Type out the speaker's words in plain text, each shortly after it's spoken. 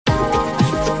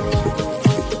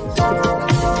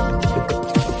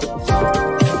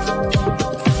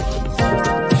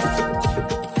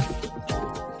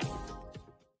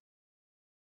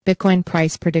Bitcoin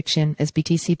price prediction as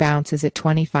BTC bounces at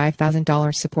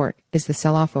 $25,000 support. Is the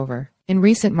sell-off over? In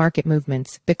recent market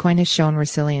movements, Bitcoin has shown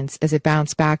resilience as it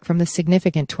bounced back from the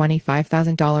significant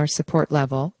 $25,000 support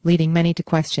level, leading many to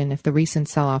question if the recent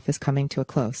sell-off is coming to a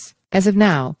close. As of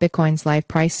now, Bitcoin's live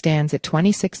price stands at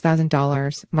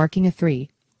 $26,000, marking a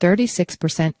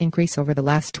 36% increase over the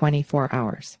last 24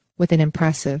 hours. With an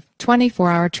impressive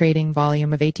 24-hour trading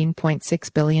volume of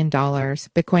 $18.6 billion,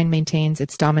 Bitcoin maintains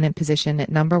its dominant position at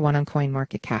number 1 on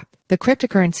CoinMarketCap. The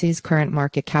cryptocurrency's current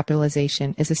market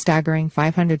capitalization is a staggering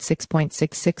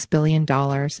 $506.66 billion,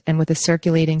 and with a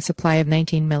circulating supply of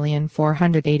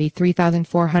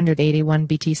 19,483,481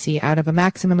 BTC out of a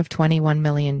maximum of 21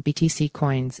 million BTC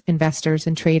coins, investors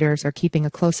and traders are keeping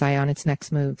a close eye on its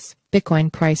next moves.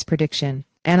 Bitcoin price prediction.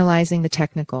 Analyzing the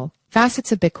technical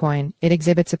facets of Bitcoin, it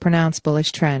exhibits a pronounced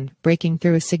bullish trend, breaking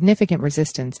through a significant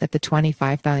resistance at the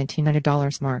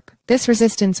 $25,900 mark. This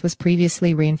resistance was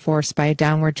previously reinforced by a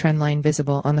downward trend line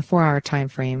visible on the 4-hour time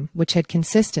frame, which had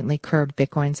consistently curbed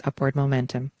Bitcoin's upward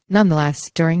momentum. Nonetheless,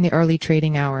 during the early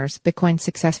trading hours, Bitcoin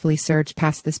successfully surged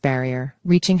past this barrier,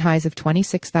 reaching highs of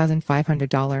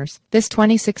 $26,500. This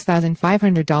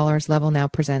 $26,500 level now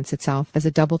presents itself as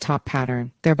a double top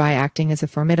pattern, thereby acting as a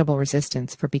formidable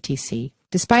resistance for BTC.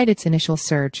 Despite its initial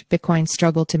surge, Bitcoin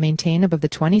struggled to maintain above the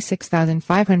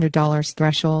 $26,500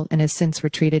 threshold and has since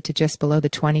retreated to just below the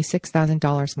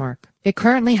 $26,000 mark. It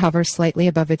currently hovers slightly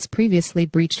above its previously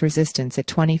breached resistance at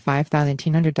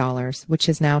 $25,900, which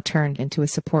has now turned into a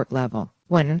support level.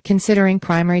 When considering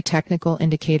primary technical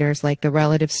indicators like the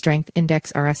Relative Strength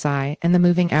Index RSI and the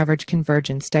Moving Average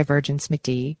Convergence Divergence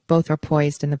MACD, both are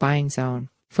poised in the buying zone.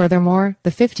 Furthermore, the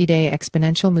 50-day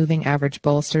exponential moving average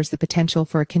bolsters the potential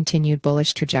for a continued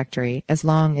bullish trajectory as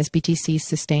long as BTC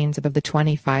sustains above the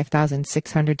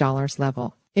 $25,600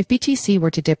 level. If BTC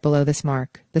were to dip below this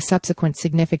mark, the subsequent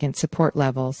significant support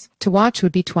levels to watch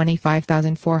would be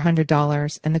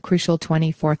 $25,400 and the crucial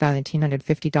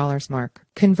 $24,950 mark.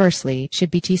 Conversely,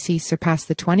 should BTC surpass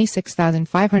the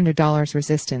 $26,500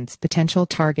 resistance, potential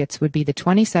targets would be the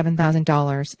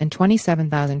 $27,000 and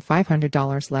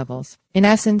 $27,500 levels. In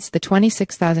essence, the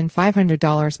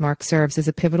 $26,500 mark serves as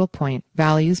a pivotal point.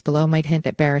 Values below might hint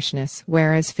at bearishness,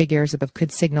 whereas figures above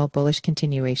could signal bullish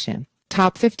continuation.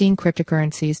 Top 15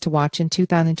 cryptocurrencies to watch in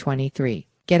 2023.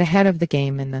 Get ahead of the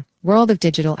game in the world of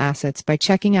digital assets by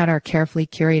checking out our carefully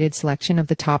curated selection of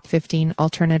the top 15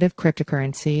 alternative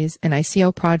cryptocurrencies and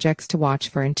ICO projects to watch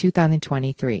for in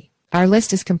 2023. Our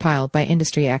list is compiled by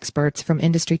industry experts from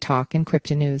Industry Talk and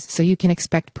Crypto News, so you can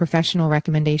expect professional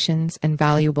recommendations and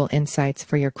valuable insights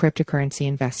for your cryptocurrency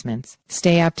investments.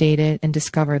 Stay updated and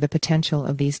discover the potential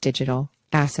of these digital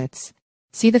assets.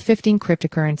 See the 15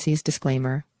 cryptocurrencies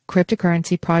disclaimer.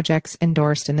 Cryptocurrency projects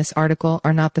endorsed in this article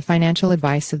are not the financial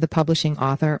advice of the publishing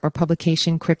author or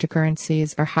publication.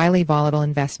 Cryptocurrencies are highly volatile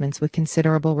investments with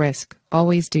considerable risk.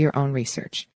 Always do your own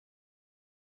research.